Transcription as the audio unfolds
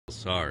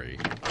Sorry.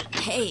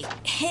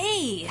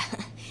 Hey!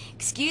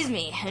 Excuse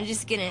me, I'm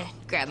just gonna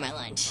grab my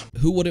lunch.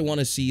 Who wouldn't want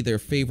to see their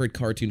favorite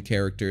cartoon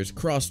characters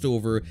crossed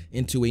over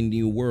into a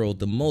new world,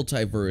 the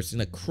multiverse,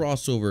 in a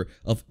crossover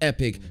of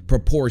epic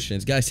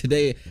proportions? Guys,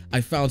 today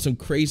I found some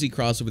crazy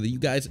crossover that you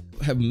guys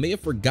may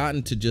have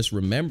forgotten to just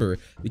remember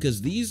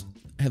because these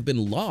have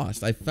been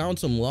lost. I found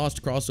some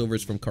lost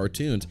crossovers from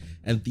cartoons,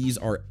 and these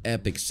are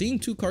epic. Seeing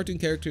two cartoon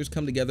characters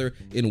come together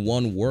in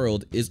one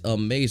world is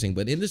amazing,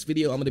 but in this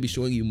video I'm going to be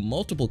showing you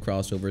multiple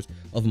crossovers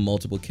of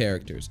multiple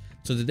characters.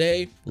 So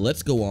today,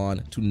 let's go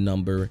on to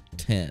number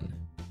 10.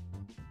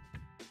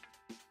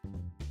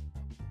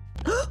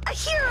 A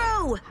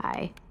hero!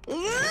 Hi.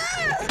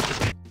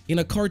 In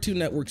a Cartoon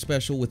Network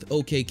special with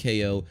OK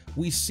K.O,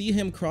 we see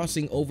him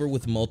crossing over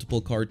with multiple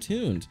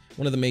cartoons.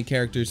 One of the main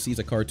characters sees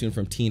a cartoon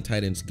from Teen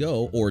Titans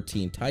Go, or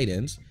Teen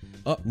Titans,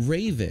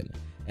 Raven.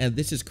 And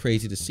this is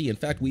crazy to see. In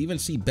fact, we even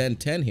see Ben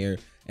 10 here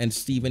and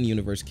Steven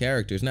Universe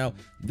characters. Now,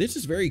 this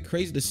is very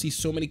crazy to see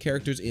so many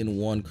characters in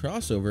one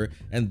crossover,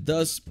 and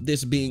thus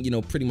this being,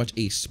 pretty much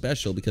a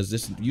special, because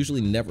this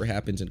usually never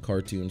happens in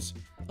cartoons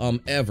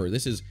ever.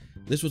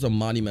 This was a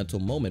monumental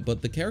moment,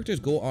 but the characters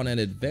go on an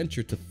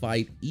adventure to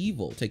fight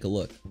evil. Take a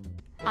look.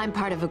 I'm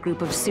part of a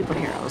group of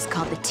superheroes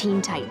called the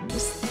Teen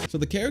Titans. So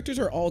the characters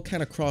are all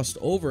kind of crossed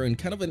over in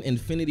kind of an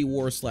Infinity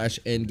War /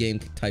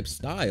 Endgame type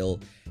style,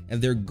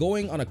 and they're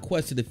going on a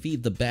quest to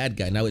defeat the bad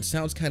guy. Now, it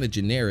sounds kind of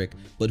generic,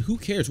 but who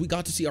cares? We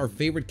got to see our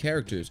favorite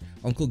characters,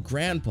 Uncle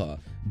Grandpa,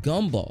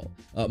 Gumball,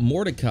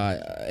 Mordecai,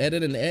 Ed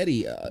and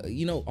Eddie,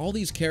 all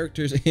these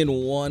characters in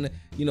one,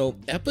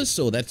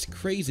 episode. That's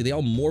crazy. They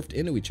all morphed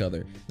into each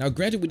other. Now,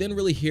 granted, we didn't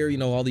really hear,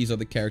 all these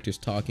other characters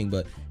talking,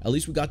 but at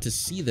least we got to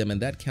see them,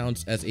 and that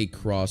counts as a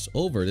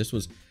crossover. This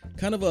was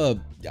kind of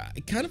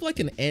like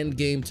an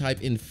Endgame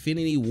type,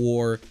 Infinity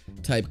War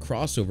type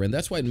crossover, and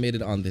that's why it made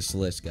it on this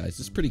list, guys.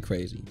 It's pretty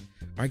crazy.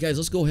 All right, guys,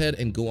 let's go ahead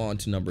and go on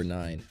to number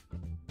 9.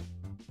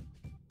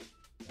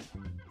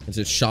 This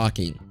is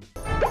shocking.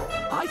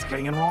 Ice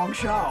King and wrong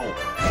show.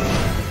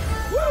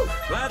 Woo!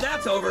 Glad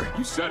that's over.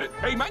 You said it.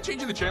 Hey, mind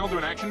changing the channel to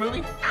an action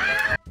movie?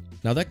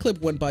 Now, that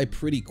clip went by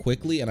pretty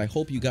quickly, and I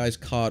hope you guys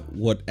caught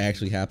what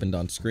actually happened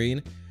on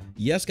screen.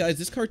 Yes, guys,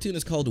 this cartoon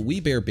is called We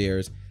Bare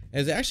Bears,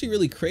 and it's actually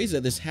really crazy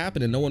that this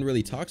happened and no one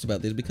really talks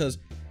about this because,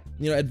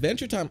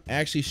 Adventure Time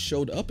actually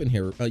showed up in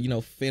here,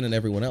 Finn and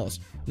everyone else.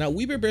 Now,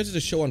 We Bare Bears is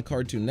a show on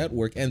Cartoon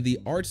Network, and the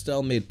art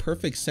style made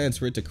perfect sense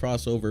for it to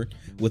cross over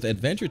with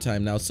Adventure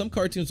Time. Now, some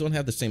cartoons don't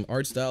have the same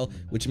art style,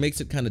 which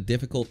makes it kind of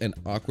difficult and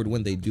awkward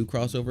when they do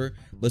cross over.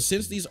 But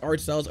since these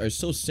art styles are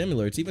so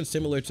similar, it's even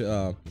similar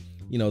to,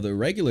 the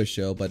regular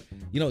show, but,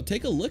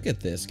 take a look at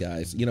this,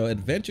 guys.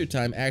 Adventure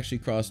Time actually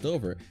crossed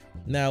over.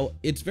 Now,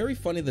 it's very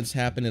funny that this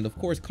happened, and of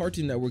course,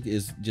 Cartoon Network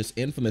is just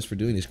infamous for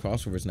doing these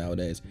crossovers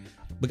nowadays.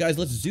 But guys,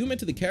 let's zoom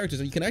into the characters,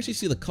 and you can actually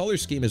see the color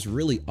scheme is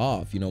really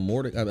off.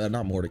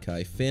 Not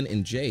Mordecai, Finn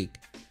and Jake.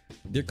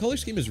 Their color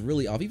scheme is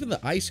really off. Even the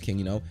Ice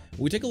King, when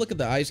we take a look at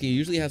the Ice King, he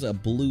usually has a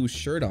blue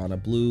shirt on, a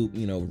blue,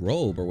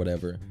 robe or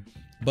whatever.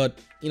 But,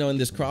 in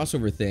this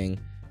crossover thing,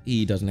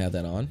 he doesn't have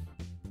that on.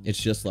 It's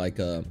just like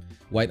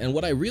white. And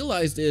what I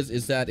realized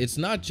is that it's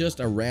not just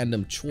a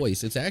random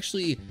choice. It's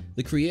actually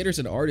the creators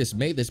and artists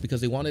made this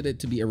because they wanted it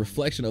to be a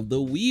reflection of the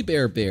We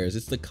Bare Bears.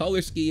 It's the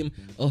color scheme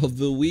of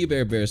the We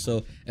Bare Bears.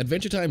 So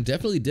Adventure Time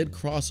definitely did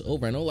cross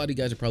over. I know a lot of you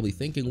guys are probably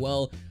thinking,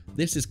 well,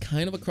 this is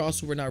kind of a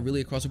crossover, not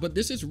really a crossover, but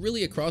this is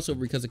really a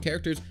crossover because the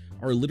characters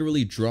are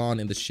literally drawn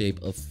in the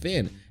shape of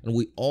Finn. And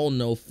we all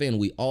know Finn, and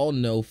we all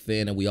know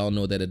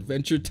that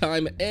Adventure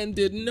Time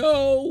ended.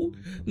 No,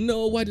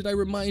 why did I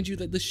remind you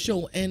that the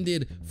show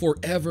ended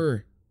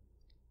forever?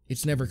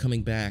 It's never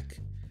coming back,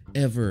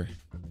 ever.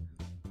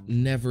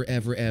 Never,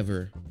 ever,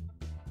 ever.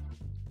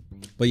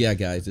 But yeah,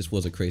 guys, this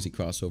was a crazy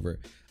crossover.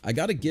 I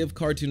gotta give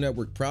Cartoon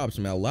Network props.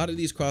 Now, a lot of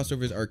these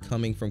crossovers are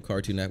coming from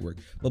Cartoon Network.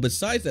 But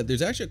besides that,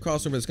 there's actually a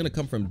crossover that's gonna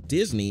come from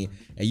Disney,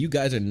 and you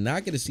guys are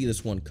not gonna see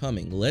this one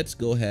coming. Let's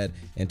go ahead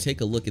and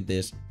take a look at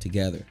this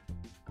together.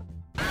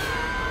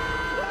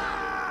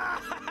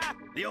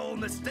 The old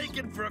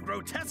mistaken for a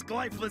grotesque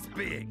lifeless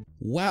being.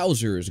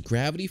 Wowzers,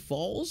 Gravity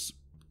Falls?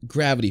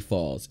 Gravity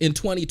Falls in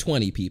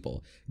 2020,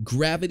 people.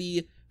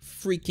 Gravity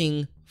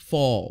freaking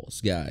Falls,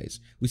 guys.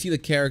 We see the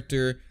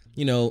character,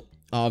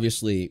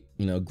 obviously,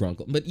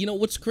 Grunkle. But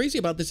what's crazy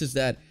about this is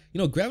that,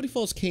 Gravity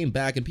Falls came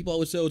back, and people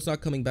always say, oh, it's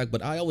not coming back,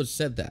 but I always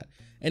said that.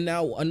 And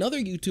now another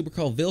YouTuber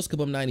called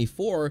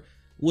spongebob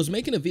was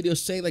making a video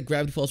saying that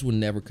Gravity Falls will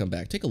never come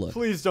back. Take a look.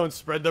 Please don't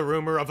spread the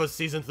rumor of a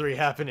season 3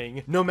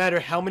 happening. No matter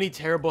how many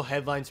terrible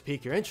headlines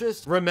pique your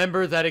interest,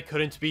 remember that it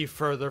couldn't be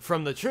further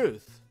from the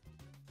truth.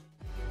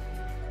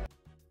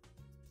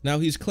 Now,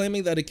 he's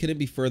claiming that it couldn't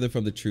be further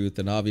from the truth,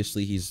 and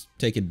obviously he's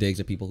taking digs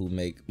at people who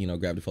make,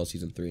 Gravity Falls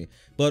Season 3.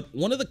 But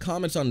one of the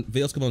comments on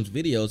spongebob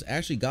videos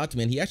actually got to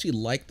me, and he actually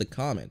liked the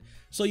comment.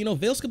 So,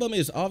 spongebob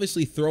is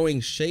obviously throwing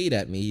shade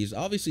at me. He's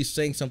obviously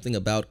saying something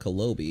about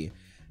Calobi.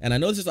 And I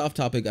know this is off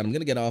topic, and I'm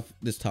going to get off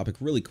this topic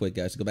really quick,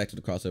 guys, to go back to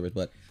the crossovers,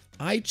 but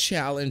I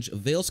challenge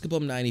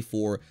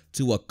spongebob94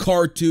 to a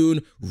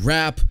cartoon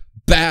rap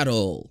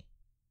battle.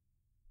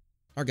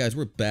 Alright guys,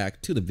 we're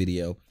back to the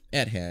video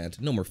at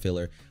hand. No more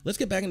filler. Let's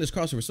get back in this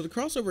crossover. So the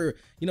crossover,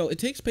 you know, it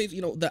takes place,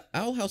 you know, the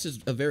Owl House is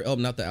a very, oh,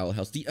 not the Owl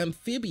House, the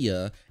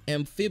Amphibia,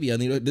 and,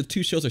 you know, the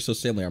two shows are so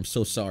similar. I'm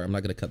so sorry. I'm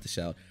not going to cut this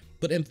out.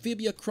 But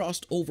Amphibia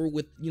crossed over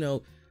with, you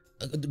know,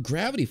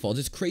 Gravity Falls.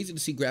 It's crazy to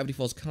see Gravity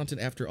Falls content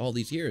after all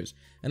these years.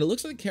 And it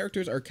looks like the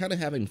characters are kind of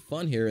having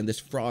fun here in this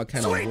frog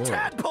kind of world. Sweet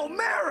Tadpole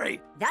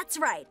Mary! That's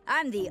right.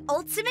 I'm the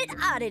ultimate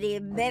oddity,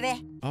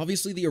 baby.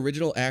 Obviously, the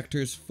original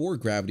actors for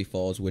Gravity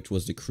Falls, which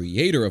was the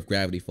creator of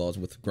Gravity Falls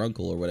with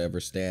Grunkle or whatever,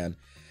 Stan,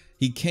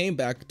 he came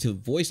back to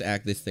voice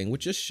act this thing,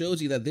 which just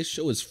shows you that this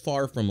show is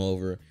far from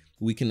over.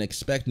 We can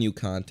expect new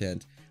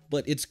content.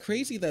 But it's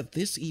crazy that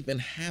this even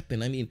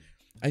happened. I mean,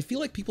 I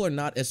feel like people are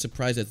not as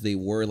surprised as they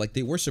were. Like,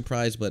 they were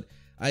surprised, but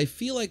I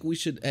feel like we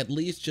should at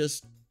least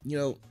just, you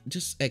know,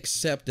 just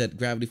accept that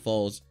Gravity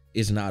Falls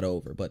is not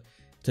over. But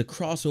to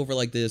cross over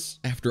like this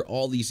after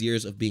all these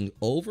years of being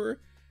over,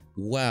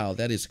 wow,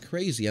 that is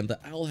crazy. And the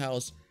Owl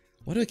House,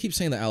 why do I keep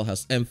saying the Owl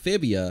House?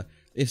 Amphibia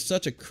is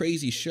such a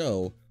crazy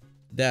show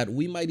that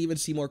we might even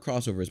see more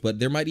crossovers, but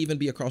there might even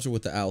be a crossover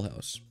with the Owl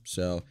House.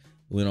 So,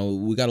 you know,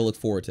 we got to look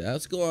forward to that.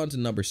 Let's go on to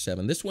number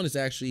 7. This one is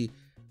actually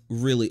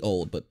really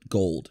old, but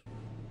gold.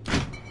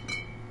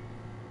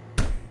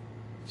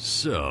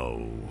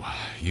 So,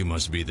 you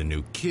must be the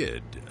new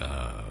kid,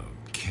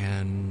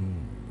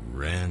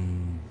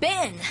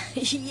 Ben!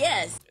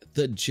 Yes!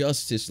 The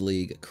Justice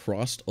League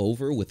crossed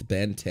over with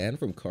Ben 10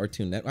 from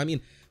Cartoon Network. I mean,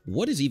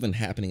 what is even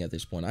happening at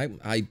this point?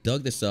 I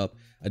dug this up.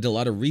 I did a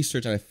lot of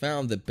research, and I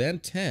found that Ben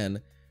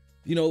 10,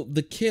 you know,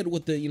 the kid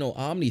with the, you know,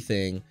 Omni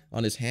thing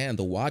on his hand,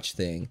 the watch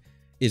thing,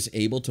 is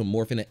able to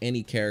morph into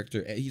any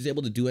character. He's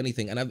able to do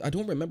anything, and I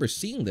don't remember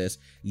seeing this,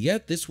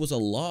 yet this was a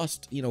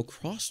lost, you know,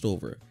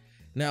 crossover.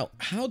 Now,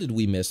 how did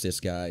we miss this,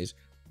 guys?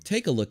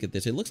 Take a look at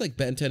this. It looks like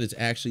Ben 10 is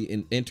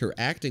actually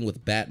interacting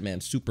with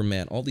Batman,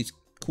 Superman, all these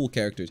cool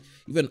characters,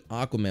 even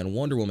Aquaman,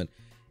 Wonder Woman.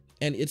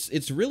 And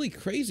it's really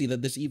crazy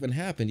that this even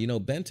happened. You know,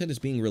 Ben 10 is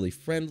being really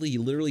friendly. He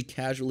literally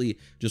casually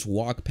just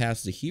walked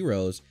past the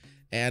heroes.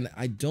 And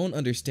I don't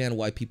understand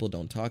why people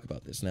don't talk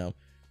about this. Now,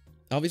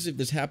 obviously, if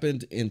this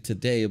happened in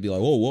today, it'll be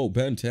like, oh, whoa,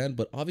 Ben 10.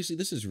 But obviously,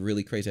 this is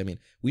really crazy. I mean,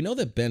 we know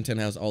that Ben 10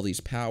 has all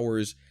these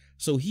powers.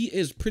 So he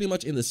is pretty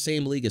much in the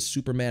same league as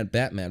Superman,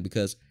 Batman,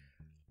 because,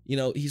 you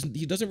know,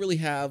 he doesn't really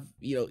have,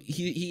 you know,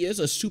 he is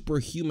a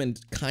superhuman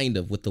kind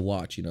of with the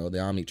watch, you know, the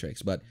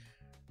Omnitrix. But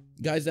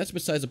guys, that's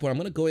besides the point. I'm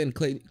going to go ahead and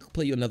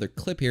play you another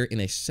clip here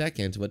in a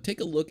second, but take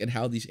a look at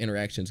how these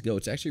interactions go.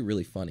 It's actually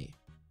really funny.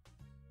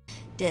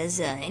 Does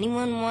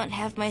anyone want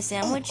half my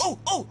sandwich?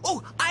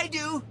 Oh, I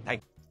do!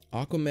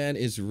 Aquaman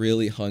is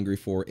really hungry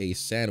for a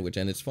sandwich,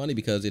 and it's funny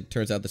because it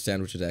turns out the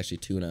sandwich is actually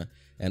tuna,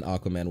 and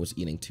Aquaman was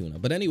eating tuna.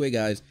 But anyway,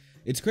 guys,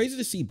 it's crazy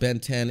to see Ben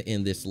 10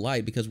 in this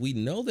light because we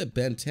know that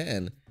Ben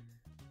 10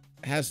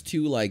 has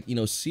two, like, you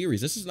know,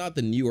 series. This is not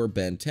the newer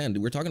Ben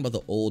 10. We're talking about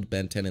the old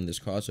Ben 10 in this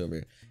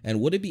crossover.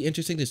 And would it be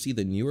interesting to see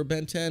the newer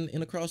Ben 10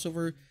 in a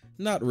crossover?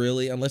 Not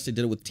really, unless they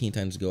did it with Teen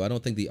Titans Go. I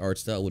don't think the art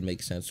style would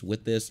make sense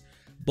with this.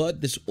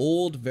 But this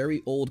old,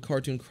 very old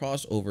cartoon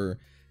crossover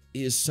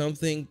is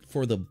something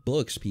for the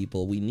books,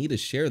 people. We need to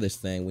share this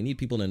thing. We need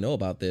people to know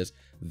about this.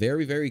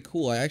 Very, very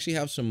cool. I actually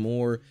have some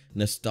more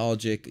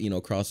nostalgic, you know,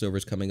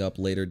 crossovers coming up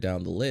later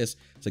down the list.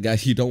 So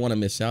guys, you don't want to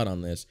miss out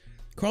on this.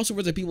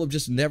 Crossovers that people have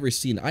just never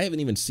seen. I haven't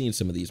even seen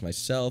some of these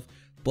myself,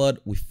 but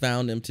we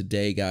found them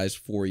today, guys,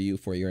 for you,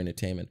 for your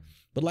entertainment.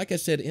 But like I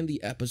said in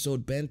the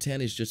episode, Ben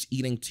 10 is just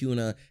eating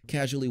tuna,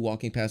 casually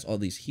walking past all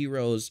these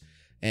heroes,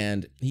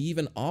 and he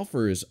even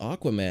offers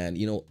Aquaman,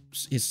 you know,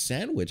 his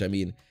sandwich. I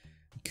mean,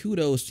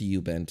 kudos to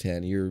you, Ben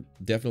 10. You're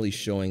definitely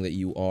showing that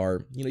you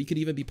are, you know, you could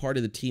even be part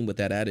of the team with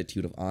that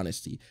attitude of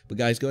honesty. But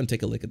guys, go ahead and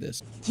take a look at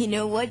this. You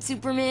know what,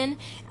 Superman?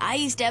 I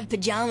used to have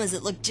pajamas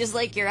that looked just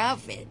like your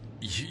outfit.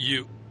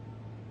 You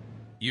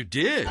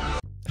did?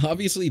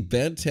 Obviously,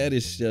 Ben 10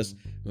 is just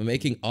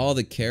making all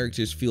the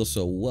characters feel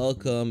so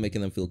welcome,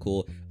 making them feel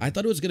cool. I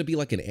thought it was going to be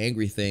like an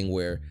angry thing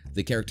where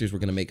the characters were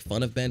going to make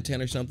fun of Ben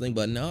 10 or something,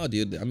 but no,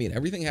 dude. I mean,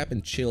 everything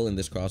happened chill in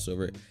this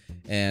crossover,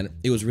 and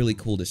it was really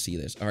cool to see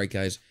this. All right,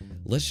 guys,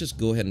 let's just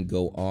go ahead and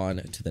go on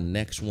to the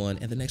next one,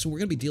 and the next one we're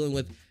going to be dealing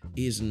with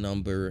is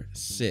number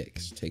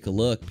 6. Take a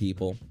look,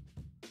 people.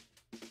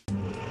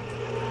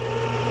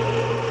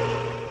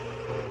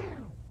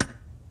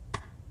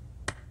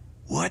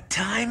 What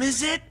time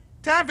is it?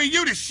 Time for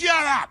you to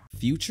shut up!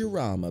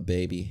 Futurama,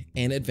 baby,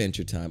 and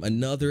Adventure Time.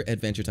 Another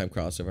Adventure Time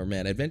crossover.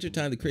 Man, Adventure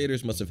Time, the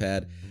creators must have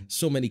had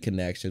so many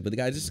connections. But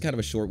guys, this is kind of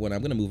a short one. I'm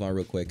going to move on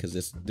real quick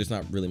because there's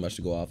not really much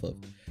to go off of.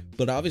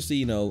 But obviously,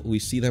 you know, we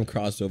see them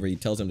cross over. He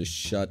tells them to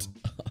shut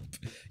up.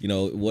 You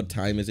know, what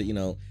time is it? You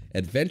know,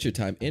 Adventure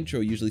Time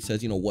intro usually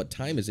says, you know, what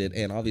time is it?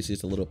 And obviously,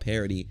 it's a little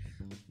parody,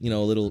 you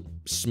know, a little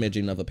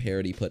smidgen of a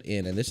parody put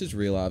in. And this is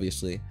real,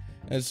 obviously.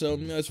 And so,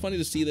 you know, it's funny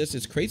to see this.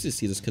 It's crazy to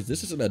see this because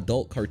this is an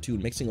adult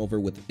cartoon mixing over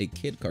with a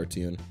kid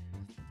cartoon.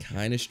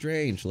 Kind of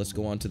strange. Let's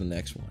go on to the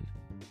next one.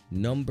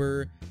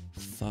 Number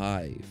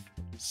 5.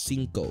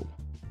 Cinco.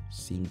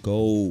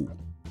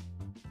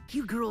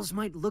 You girls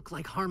might look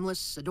like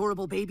harmless,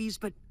 adorable babies,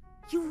 but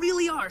You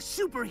really are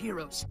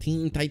superheroes.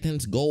 Teen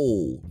Titans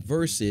Go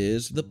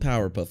versus the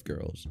Powerpuff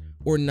Girls.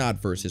 Or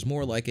not versus,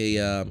 more like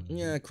a,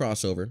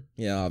 crossover.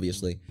 Yeah,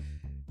 obviously.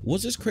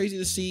 Was this crazy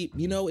to see?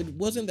 You know, it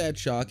wasn't that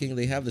shocking.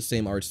 They have the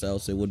same art style,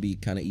 so it would be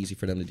kind of easy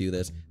for them to do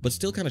this. But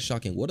still kind of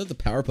shocking. What are the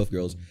Powerpuff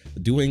Girls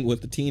doing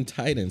with the Teen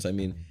Titans? I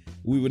mean,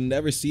 we would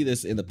never see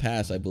this in the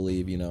past, I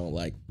believe, you know,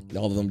 like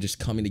all of them just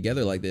coming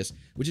together like this,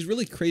 which is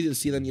really crazy to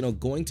see them, you know,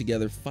 going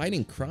together,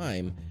 fighting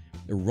crime,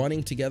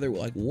 running together.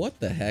 Like, what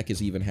the heck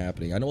is even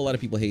happening? I know a lot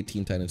of people hate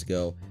Teen Titans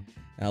Go.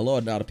 And a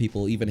lot of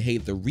people even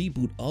hate the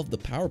reboot of the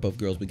Powerpuff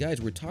Girls, but guys,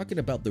 we're talking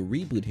about the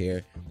reboot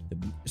here,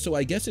 so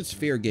I guess it's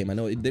fair game. I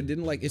know they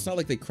didn't like, it's not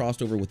like they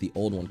crossed over with the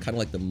old one, kind of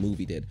like the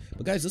movie did.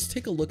 But guys, let's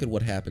take a look at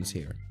what happens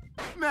here.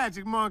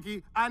 Magic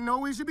Monkey, I know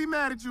we should be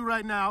mad at you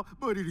right now,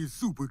 but it is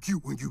super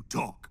cute when you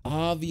talk.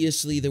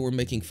 Obviously, they were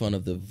making fun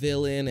of the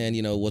villain, and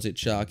you know, was it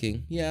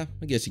shocking? Yeah,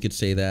 I guess you could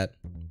say that.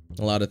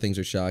 A lot of things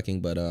are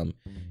shocking, but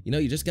you know,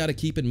 you just gotta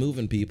keep it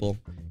moving, people.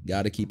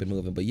 Gotta keep it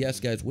moving. But yes,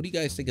 guys, what do you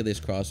guys think of this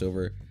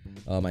crossover?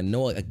 I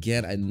know,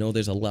 again, I know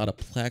there's a lot of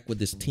plaque with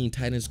this Teen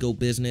Titans Go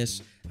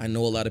business. I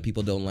know a lot of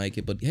people don't like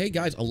it, but hey,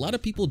 guys, a lot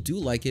of people do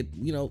like it,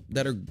 you know,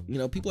 that are, you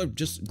know, people are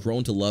just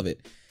grown to love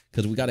it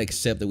because we got to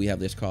accept that we have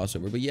this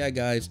crossover. But yeah,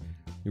 guys,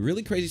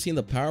 really crazy seeing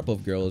the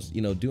Powerpuff Girls,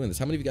 you know, doing this.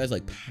 How many of you guys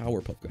like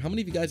Powerpuff Girls? How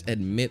many of you guys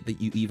admit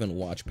that you even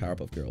watch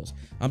Powerpuff Girls?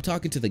 I'm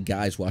talking to the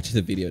guys watching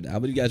the video now. How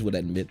many of you guys would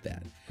admit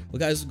that? Well,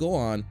 guys, go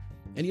on.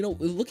 And you know,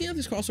 looking at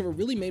this crossover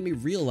really made me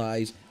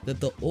realize that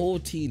the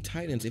old Teen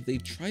Titans, if they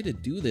try to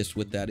do this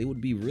with that, it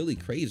would be really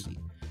crazy.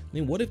 I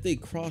mean, what if they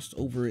crossed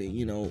over,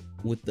 you know,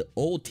 with the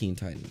old Teen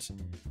Titans?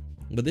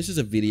 But this is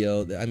a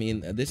video, I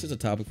mean, this is a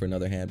topic for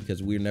another hand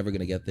because we're never going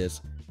to get this.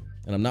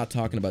 And I'm not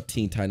talking about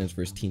Teen Titans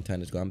versus Teen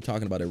Titans Go. I'm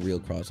talking about a real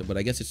crossover, but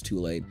I guess it's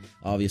too late.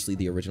 Obviously,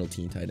 the original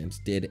Teen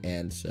Titans did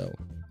end, so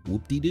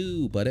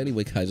whoop-de-doo. But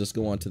anyway, guys, let's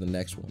go on to the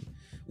next one,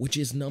 which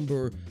is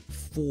number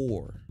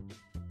 4.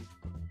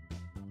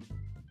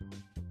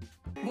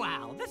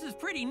 Wow, this is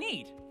pretty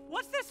neat.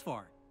 What's this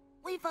for?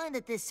 We find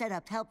that this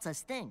setup helps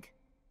us think.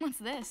 What's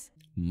this?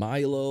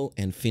 Milo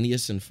and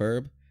Phineas and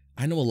Ferb.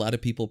 I know a lot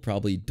of people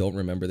probably don't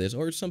remember this,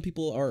 or some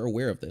people are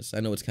aware of this.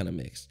 I know it's kind of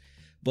mixed.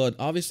 But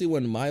obviously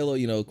when Milo,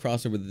 you know,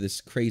 crossed over to this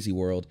crazy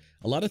world,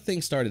 a lot of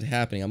things started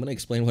happening. I'm going to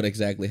explain what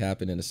exactly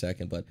happened in a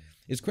second, but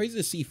it's crazy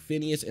to see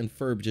Phineas and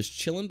Ferb just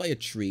chilling by a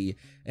tree,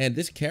 and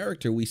this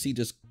character we see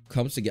just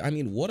comes together. I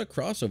mean, what a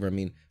crossover. I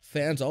mean,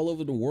 fans all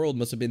over the world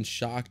must have been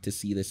shocked to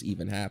see this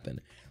even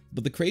happen.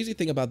 But the crazy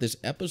thing about this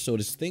episode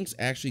is things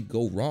actually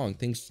go wrong.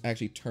 Things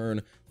actually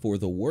turn for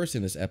the worse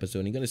in this episode,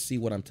 and you're going to see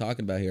what I'm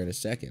talking about here in a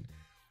second.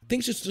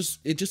 Things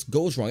it just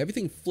goes wrong.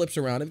 Everything flips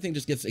around. Everything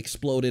just gets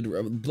exploded,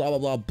 blah, blah,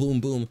 blah, boom,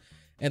 boom.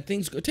 And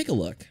things go, take a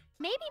look.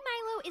 Maybe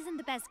Milo isn't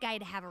the best guy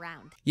to have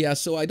around. Yeah,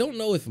 so I don't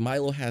know if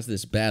Milo has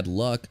this bad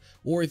luck,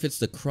 or if it's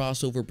the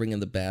crossover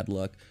bringing the bad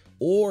luck,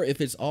 or if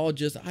it's all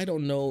just, I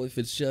don't know, if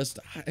it's just,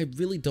 I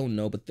really don't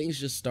know, but things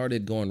just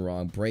started going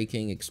wrong,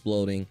 breaking,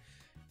 exploding,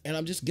 and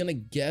I'm just gonna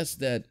guess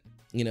that,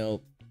 you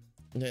know,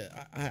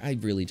 I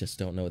really just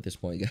don't know at this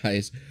point,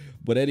 guys.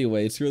 But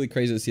anyway, it's really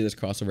crazy to see this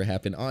crossover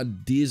happen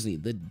on Disney,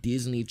 the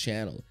Disney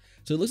Channel.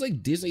 So it looks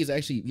like Disney is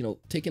actually, you know,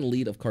 taking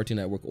lead of Cartoon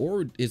Network,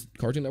 or is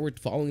Cartoon Network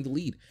following the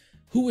lead?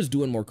 Who is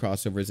doing more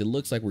crossovers? It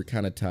looks like we're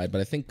kind of tied, but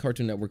I think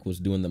Cartoon Network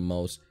was doing the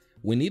most.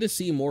 We need to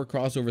see more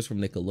crossovers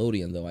from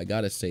Nickelodeon, though, I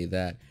gotta say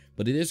that.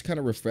 But it is kind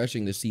of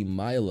refreshing to see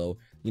Milo,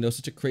 you know,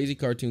 such a crazy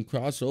cartoon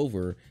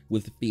crossover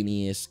with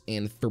Phineas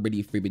and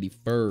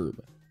Ferb.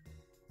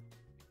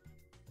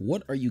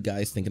 What are you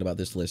guys thinking about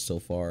this list so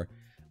far?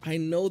 I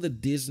know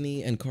that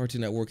Disney and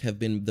Cartoon Network have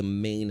been the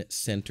main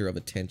center of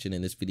attention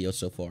in this video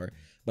so far,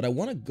 but I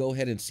want to go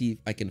ahead and see if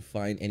I can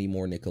find any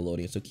more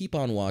Nickelodeon. So keep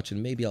on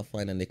watching. Maybe I'll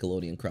find a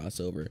Nickelodeon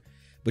crossover.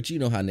 But you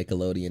know how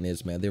Nickelodeon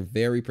is, man. They're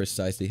very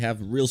precise. They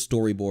have real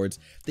storyboards.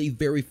 They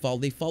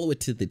follow it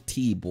to the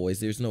T, boys.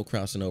 There's no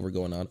crossing over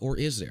going on. Or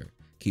is there?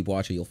 Keep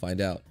watching, you'll find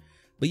out.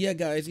 But yeah,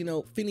 guys, you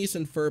know, Phineas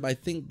and Ferb, I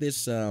think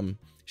this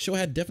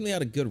show definitely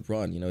had a good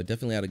run. You know, it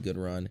definitely had a good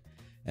run.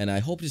 And I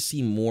hope to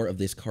see more of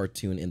this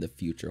cartoon in the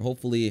future.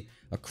 Hopefully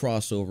a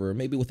crossover,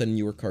 maybe with a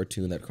newer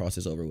cartoon that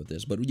crosses over with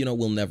this. But, you know,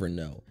 we'll never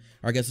know. All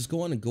right, guys, let's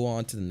go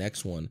on to the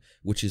next one,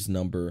 which is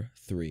number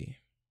 3.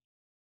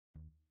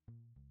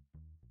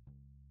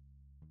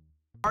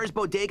 Ours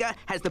Bodega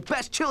has the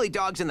best chili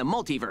dogs in the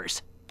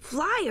multiverse.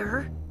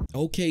 Flyer?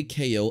 OK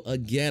K.O.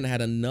 again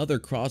had another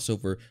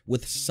crossover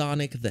with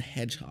Sonic the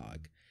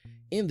Hedgehog.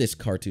 In this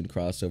cartoon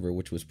crossover,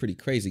 which was pretty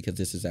crazy because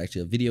this is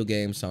actually a video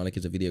game. Sonic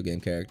is a video game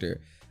character.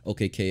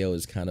 OK K.O.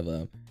 is kind of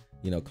a,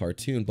 you know,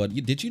 cartoon. But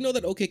did you know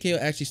that OK K.O.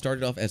 actually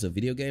started off as a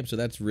video game? So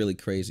that's really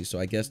crazy. So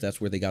I guess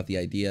that's where they got the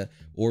idea,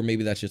 or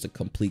maybe that's just a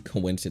complete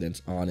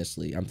coincidence.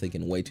 Honestly, I'm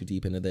thinking way too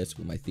deep into this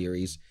with my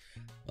theories.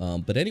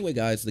 But anyway,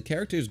 guys, the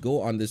characters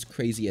go on this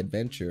crazy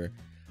adventure,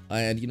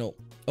 and you know,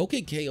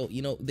 OK K.O.,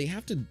 you know, they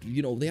have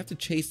to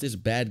chase this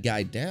bad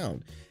guy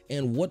down.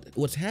 And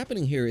what's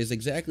happening here is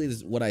exactly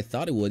what I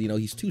thought it would. You know,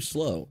 he's too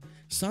slow.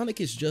 Sonic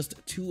is just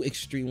too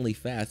extremely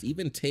fast.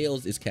 Even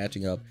Tails is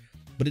catching up.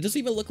 But it doesn't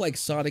even look like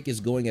Sonic is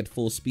going at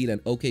full speed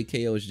and OK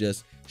K.O is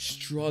just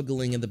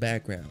struggling in the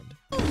background.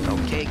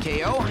 OK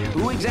K.O?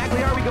 Who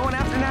exactly are we going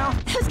after now?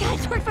 Those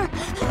guys work for...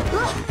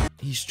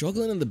 He's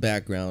struggling in the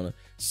background.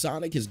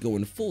 Sonic is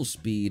going full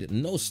speed,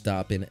 no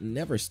stopping,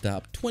 never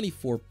stop,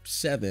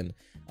 24/7,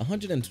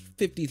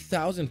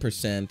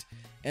 150,000%.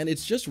 And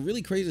it's just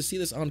really crazy to see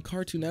this on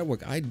Cartoon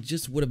Network. I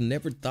just would have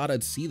never thought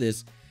I'd see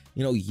this,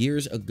 you know,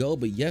 years ago.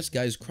 But yes,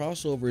 guys,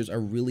 crossovers are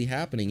really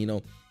happening. You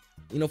know,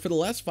 for the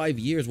last 5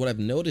 years, what I've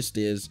noticed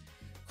is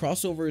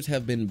crossovers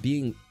have been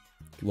being,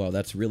 well,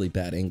 that's really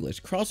bad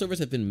English. Crossovers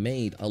have been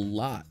made a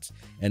lot,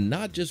 and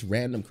not just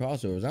random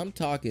crossovers. I'm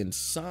talking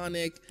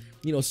Sonic,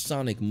 you know,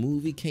 Sonic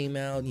movie came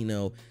out, you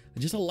know,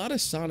 just a lot of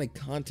Sonic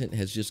content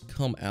has just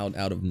come out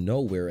of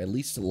nowhere, at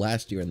least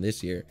last year and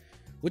this year,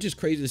 which is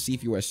crazy to see.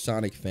 If you're a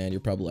Sonic fan,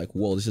 you're probably like,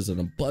 whoa, this is an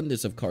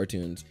abundance of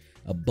cartoons,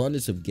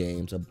 abundance of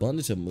games,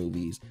 abundance of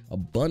movies,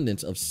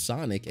 abundance of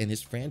Sonic and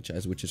his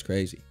franchise, which is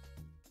crazy.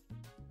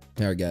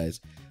 All right, guys,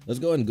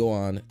 let's go ahead and go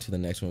on to the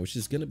next one, which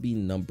is going to be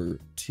number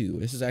 2.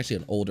 This is actually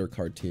an older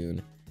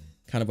cartoon,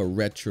 kind of a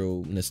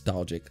retro,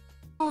 nostalgic.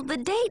 Well, the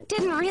date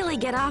didn't really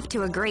get off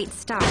to a great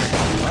start.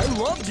 I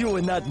loved you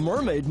in that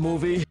mermaid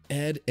movie.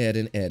 Ed, Edd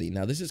and Eddy.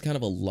 Now, this is kind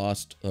of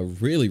a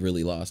really,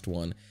 really lost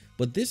one,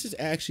 but this is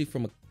actually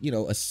from a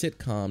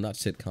sitcom, not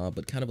sitcom,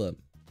 but kind of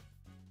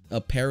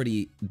a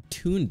parody,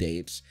 Toon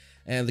Dates,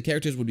 and the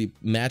characters would be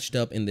matched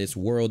up in this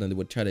world and they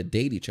would try to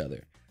date each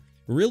other.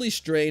 Really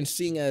strange,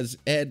 seeing as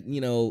Ed,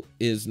 you know,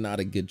 is not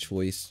a good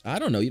choice. I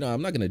don't know, you know,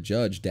 I'm not going to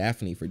judge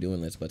Daphne for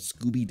doing this, but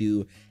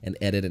Scooby-Doo and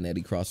Ed, Edd and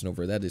Eddy crossing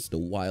over, that is the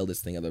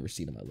wildest thing I've ever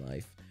seen in my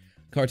life.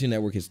 Cartoon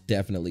Network is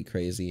definitely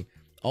crazy.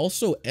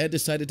 Also, Ed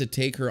decided to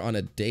take her on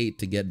a date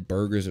to get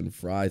burgers and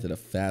fries at a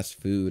fast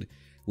food,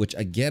 which,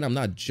 again, I'm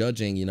not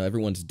judging, you know,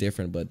 everyone's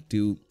different, but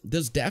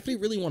does Daphne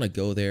really want to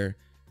go there?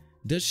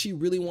 Does she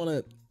really want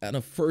to, on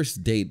a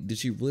first date, does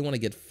she really want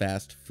to get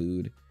fast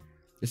food?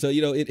 So,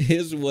 you know, it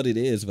is what it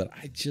is, but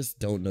I just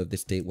don't know if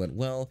this date went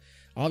well.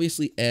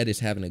 Obviously, Ed is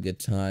having a good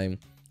time.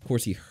 Of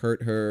course, he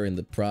hurt her in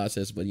the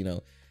process, but, you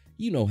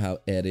know how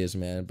Ed is,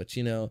 man. But,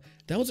 you know,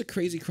 that was a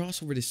crazy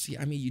crossover to see.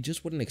 I mean, you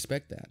just wouldn't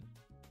expect that.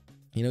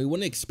 You know, you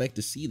wouldn't expect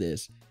to see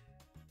this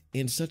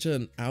in such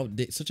an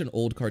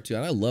old cartoon.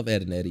 And I love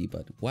Ed and Eddy,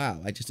 but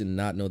wow, I just did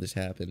not know this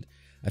happened.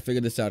 I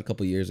figured this out a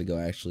couple years ago,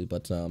 actually.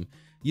 But,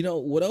 you know,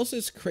 what else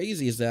is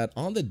crazy is that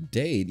on the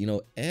date, you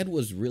know, Ed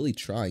was really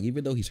trying,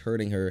 even though he's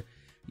hurting her.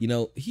 You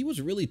know, he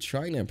was really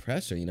trying to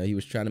impress her. You know, he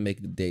was trying to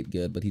make the date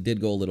good, but he did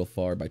go a little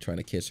far by trying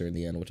to kiss her in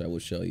the end, which I will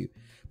show you.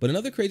 But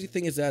another crazy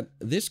thing is that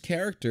this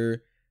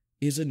character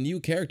is a new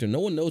character.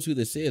 No one knows who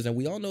this is, and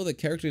we all know that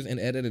characters in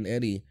Ed, Edd and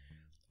Eddy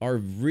are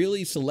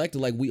really selected.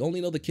 Like, we only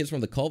know the kids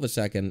from the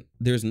cul-de-sac, and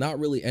there's not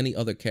really any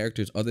other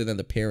characters other than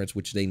the parents,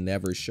 which they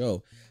never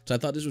show. So I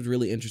thought this was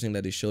really interesting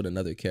that they showed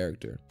another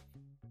character.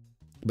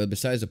 But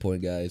besides the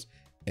point, guys,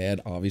 Ed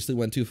obviously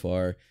went too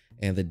far,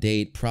 and the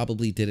date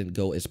probably didn't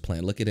go as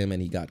planned. Look at him,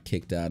 and he got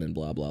kicked out and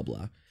blah, blah,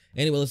 blah.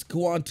 Anyway, let's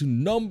go on to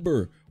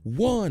number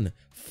 1.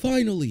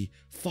 Finally,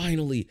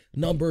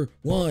 number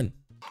 1.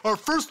 Our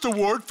first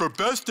award for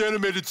Best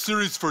Animated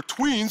Series for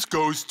Tweens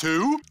goes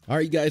to... All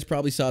right, you guys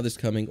probably saw this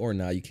coming, or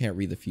not. You can't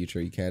read the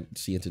future. You can't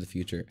see into the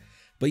future.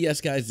 But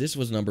yes, guys, this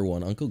was number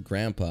 1, Uncle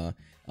Grandpa.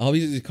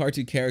 Obviously, these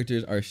cartoon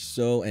characters are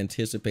so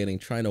anticipating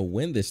trying to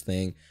win this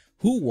thing.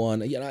 Who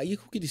won? You know, who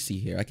can you see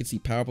here? I can see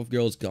Powerpuff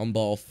Girls,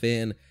 Gumball,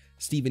 Finn,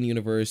 Steven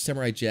Universe,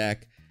 Samurai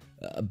Jack,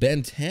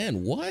 Ben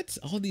 10. What?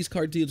 All these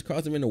cartoons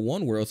cross them into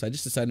one world, so I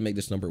just decided to make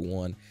this number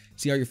 1.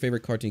 See all your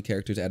favorite cartoon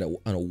characters at an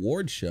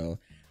award show.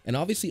 And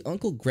obviously,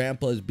 Uncle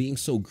Grandpa is being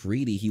so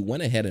greedy, he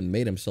went ahead and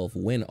made himself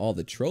win all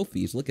the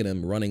trophies. Look at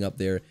him running up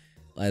there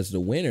as the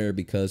winner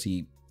because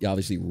he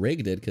obviously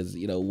rigged it because,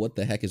 you know, what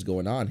the heck is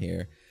going on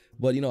here?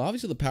 But, you know,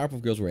 obviously the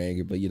Powerpuff Girls were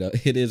angry, but, you know,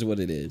 it is what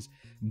it is.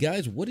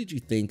 Guys, what did you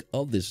think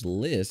of this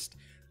list?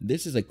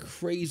 This is a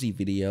crazy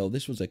video.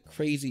 This was a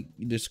crazy,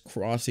 just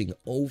crossing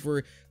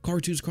over.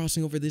 Cartoons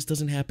crossing over. This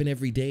doesn't happen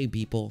every day,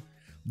 people.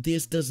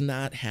 This does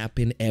not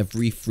happen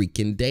every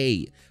freaking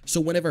day. So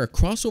whenever a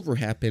crossover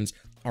happens,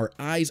 our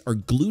eyes are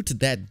glued to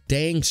that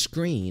dang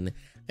screen,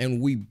 and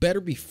we better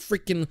be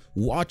freaking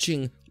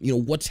watching, you know,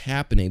 what's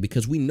happening,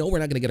 because we know we're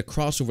not going to get a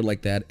crossover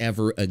like that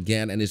ever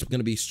again, and it's going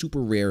to be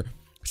super rare,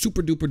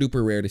 super duper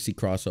duper rare to see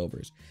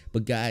crossovers.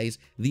 But guys,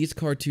 these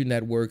cartoon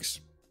networks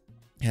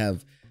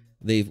have,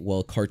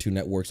 Cartoon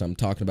Networks, I'm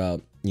talking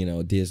about, you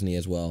know, Disney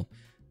as well.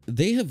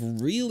 They have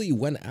really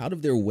went out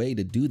of their way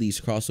to do these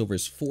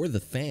crossovers for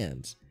the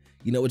fans.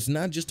 You know, it's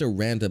not just a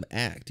random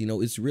act. You know,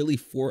 it's really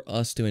for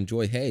us to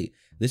enjoy. Hey,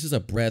 this is a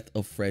breath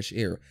of fresh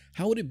air.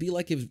 How would it be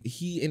like if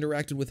he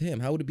interacted with him?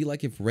 How would it be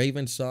like if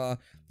Raven saw,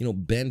 you know,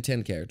 Ben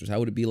 10 characters? How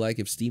would it be like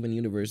if Steven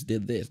Universe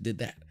did this, did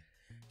that?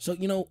 So,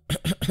 you know,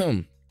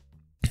 you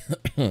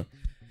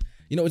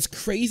know, it's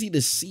crazy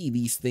to see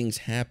these things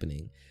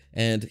happening.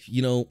 And,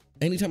 you know,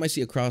 anytime I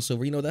see a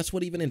crossover, you know, that's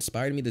what even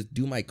inspired me to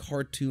do my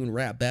cartoon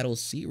rap battle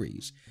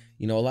series.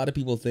 You know, a lot of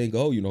people think,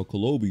 oh, you know,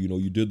 Calobi, you know,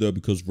 you did that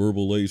because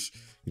Verbal Ace,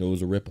 you know,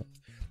 was a ripoff.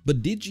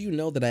 But did you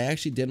know that I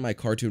actually did my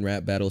cartoon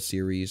rap battle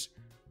series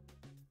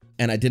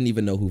and I didn't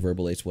even know who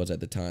Verbal Ace was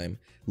at the time.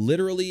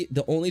 Literally,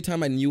 the only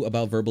time I knew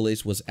about Verbal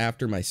Ace was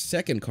after my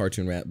second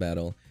cartoon rap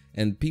battle,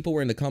 and people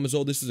were in the comments,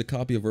 oh, this is a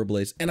copy of Verbal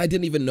Ace, and I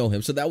didn't even know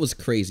him, so that was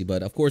crazy.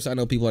 But of course, I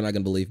know people are not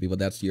gonna believe me, but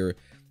that's your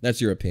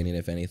opinion,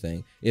 if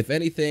anything. If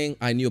anything,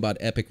 I knew about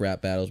epic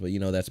rap battles, but you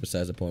know, that's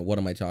besides the point. What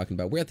am I talking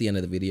about? We're at the end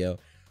of the video.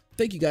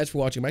 Thank you guys for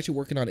watching. I'm actually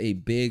working on a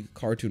big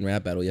cartoon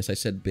rap battle. Yes, I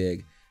said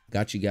big.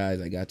 Got you guys.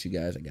 I got you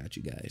guys. I got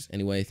you guys.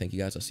 Anyway, thank you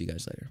guys. I'll see you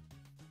guys later.